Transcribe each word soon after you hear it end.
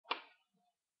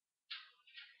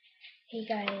Hey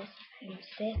guys, I'm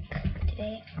sick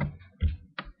today,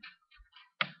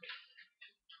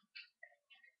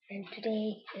 and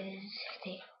today is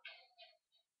the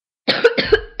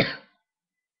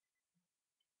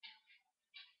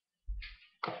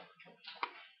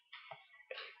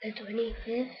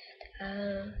 25th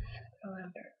of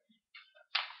November.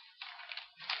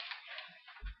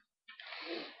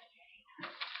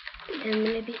 I'm going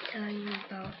to be telling you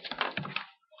about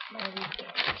my weekend.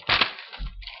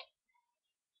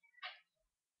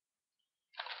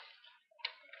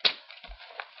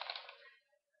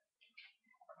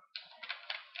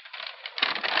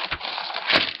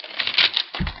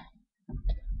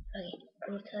 Okay,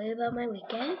 I'm going to tell you about my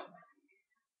weekend.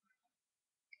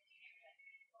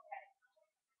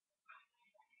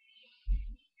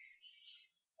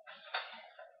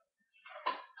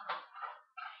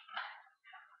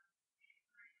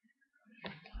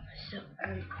 So,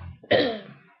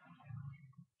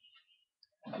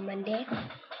 on Monday, I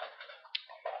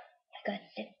got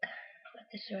sick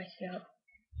with a sore throat.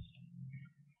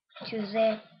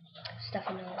 Tuesday,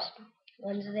 stuffy nose.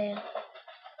 Wednesday,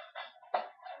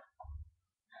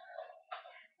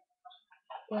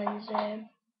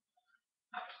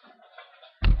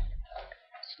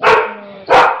 stuffy nose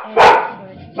and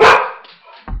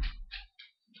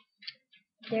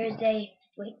sore throat.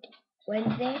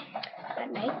 Wednesday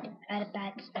at night, I had a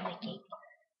bad stomachache.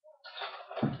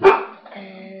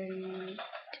 And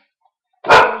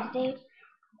Thursday,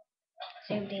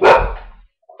 same thing.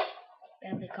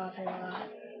 I'll be coughing a lot.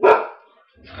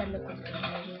 Stomach was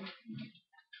hurting.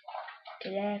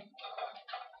 Today,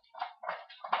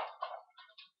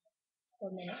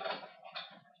 1 minute.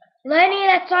 Lenny,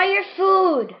 that's all your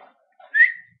food!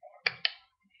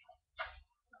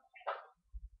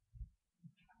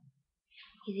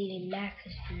 He's eating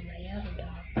Max's food, my other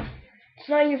dog. It's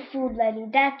not your food, Lenny.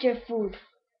 That's your food.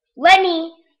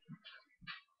 Lenny!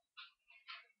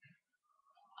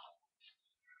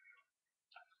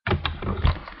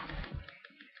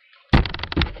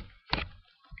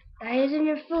 That isn't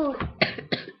your food.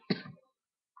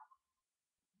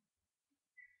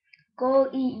 Go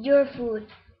eat your food.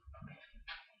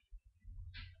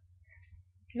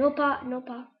 No pot, no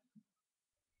pot.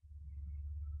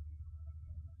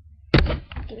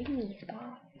 Give me his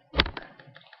paw.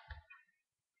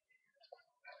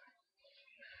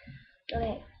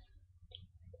 Okay.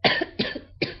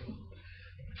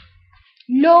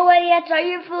 Nobody, that's all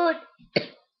your food.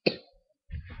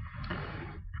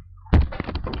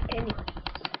 Anyway.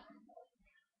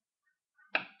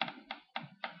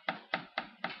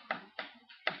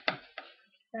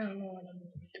 I don't know what I'm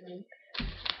doing.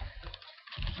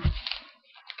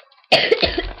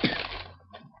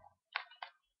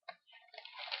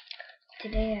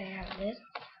 Today I have this.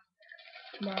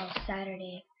 Tomorrow's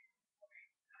Saturday.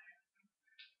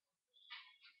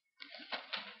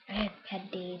 I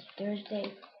had days Thursday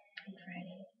and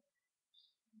Friday.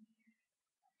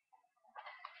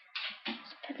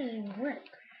 This pen doesn't even work.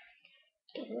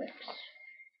 It works.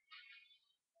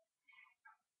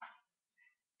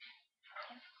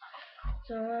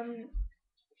 So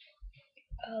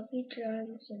I'll be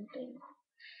drawing something.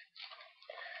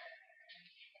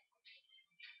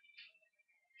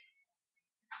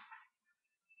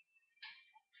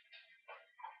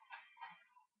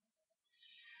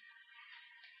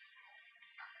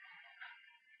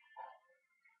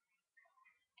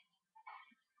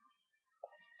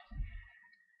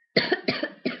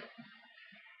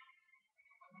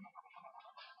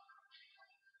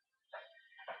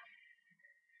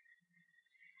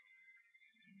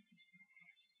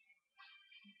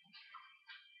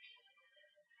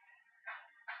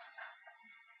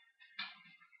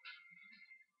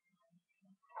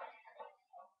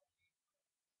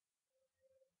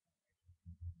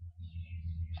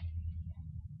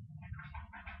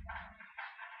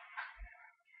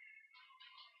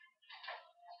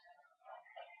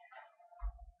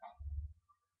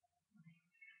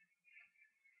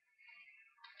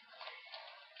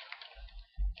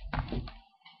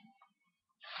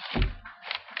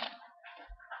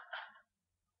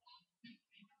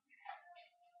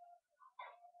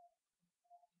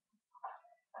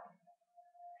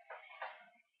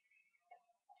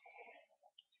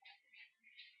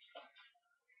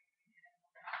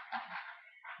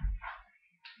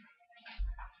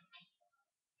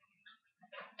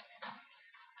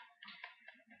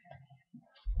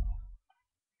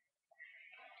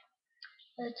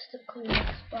 That's the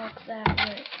Kleenex box that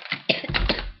worked.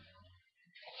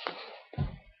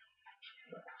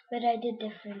 But I did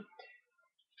different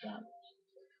jobs.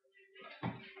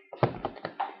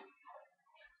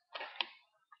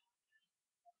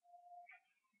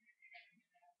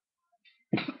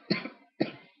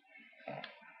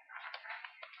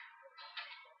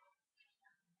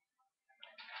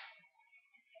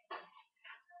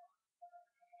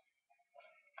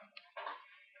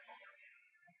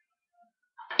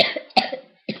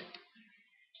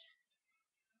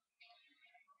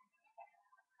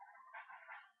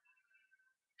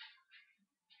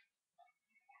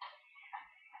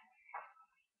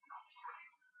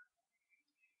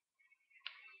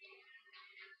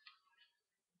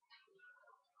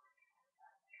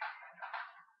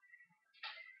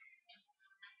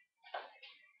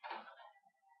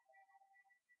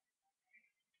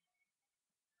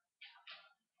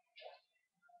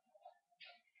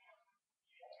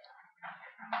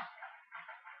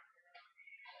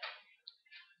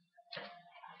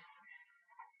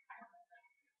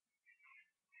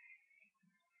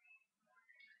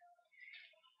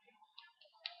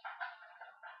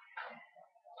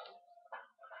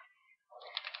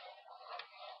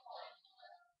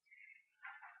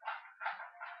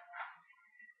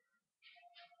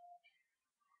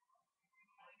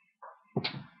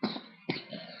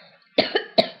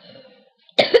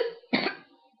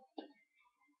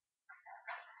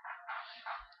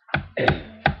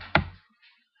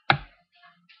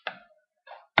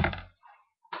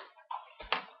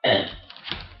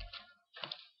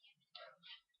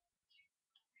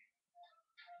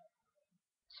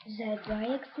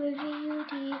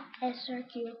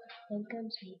 ZYXVUTSRQ, then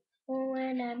comes V O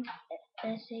N M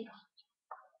S X.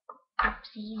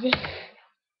 Oopsies.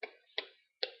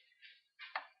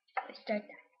 Start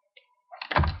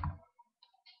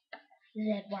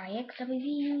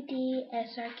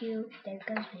ZYXWVUTSRQ, then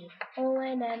comes V O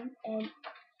N M N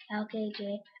L K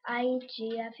J I H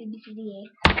G F E B C D A.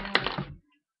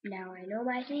 Now I know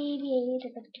my CVAs.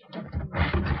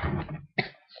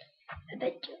 I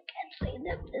bet you can't say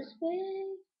them this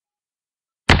way.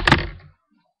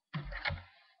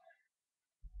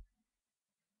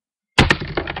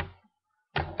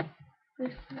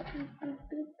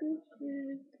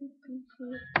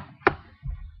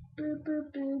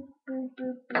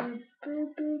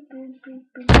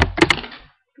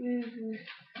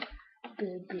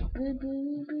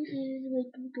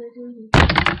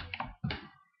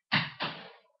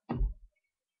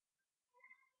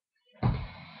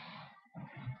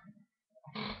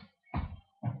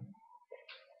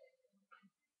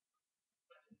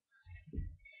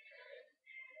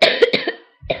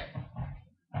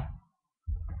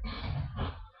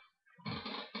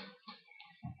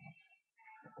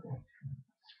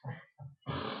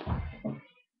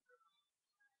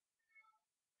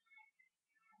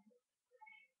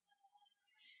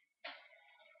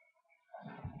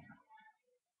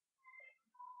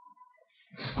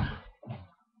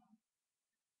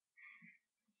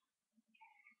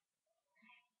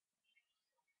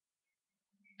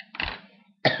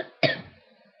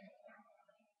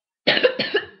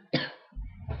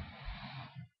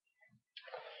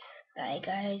 Bye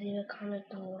guys, leave a comment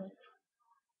below.